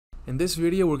In this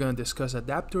video, we're going to discuss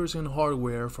adapters and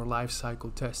hardware for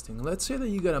lifecycle testing. Let's say that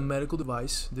you got a medical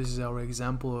device. This is our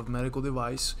example of medical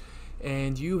device.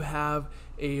 And you have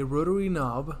a rotary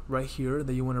knob right here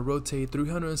that you want to rotate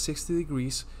 360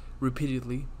 degrees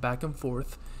repeatedly back and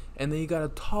forth. And then you got a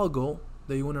toggle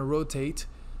that you want to rotate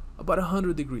about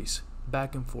 100 degrees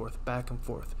back and forth, back and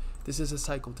forth. This is a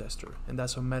cycle tester, and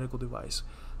that's a medical device.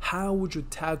 How would you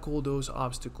tackle those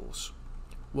obstacles?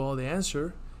 Well, the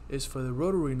answer is for the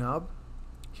rotary knob.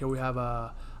 Here we have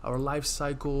our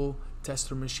Lifecycle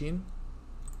tester machine,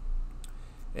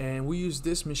 and we use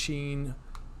this machine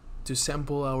to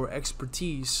sample our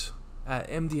expertise at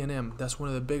MD&M. That's one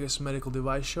of the biggest medical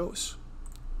device shows.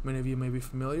 Many of you may be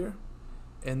familiar.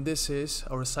 And this is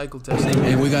our cycle tester.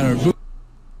 And we got our booth.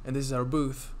 And this is our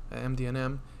booth at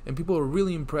MD&M, and people are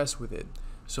really impressed with it.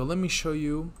 So let me show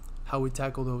you how we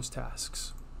tackle those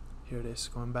tasks. Here it is,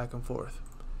 going back and forth.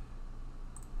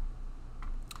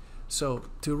 So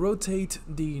to rotate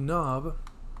the knob,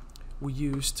 we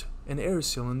used an air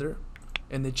cylinder,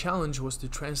 and the challenge was to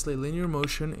translate linear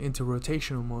motion into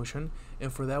rotational motion,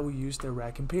 and for that we used a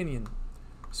rack and pinion.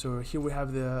 So here we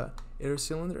have the air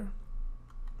cylinder,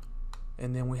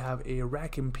 and then we have a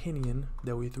rack and pinion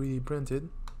that we 3D printed,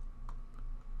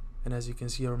 and as you can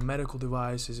see, our medical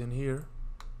device is in here.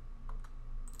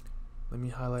 Let me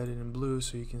highlight it in blue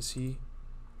so you can see,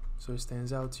 so it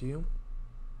stands out to you.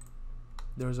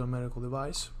 There's our medical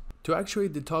device. To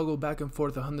actuate the toggle back and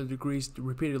forth 100 degrees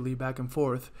repeatedly back and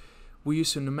forth, we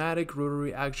use a pneumatic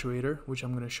rotary actuator, which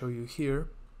I'm going to show you here.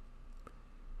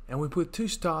 And we put two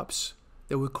stops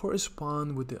that will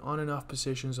correspond with the on and off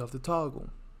positions of the toggle.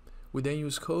 We then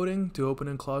use coding to open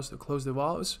and close the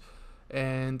valves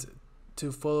and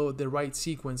to follow the right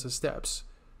sequence of steps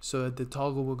so that the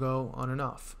toggle will go on and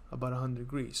off about 100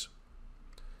 degrees.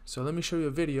 So let me show you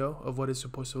a video of what it's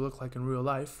supposed to look like in real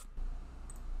life.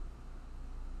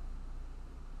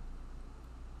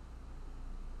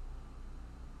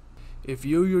 If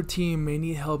you or your team may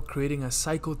need help creating a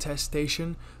cycle test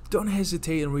station, don't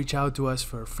hesitate and reach out to us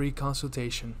for a free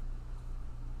consultation.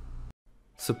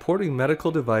 Supporting medical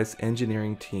device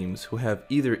engineering teams who have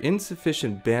either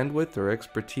insufficient bandwidth or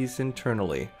expertise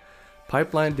internally,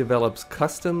 Pipeline develops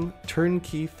custom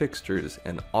turnkey fixtures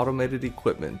and automated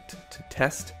equipment to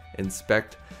test,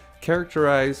 inspect,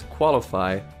 characterize,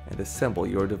 qualify, and assemble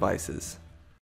your devices.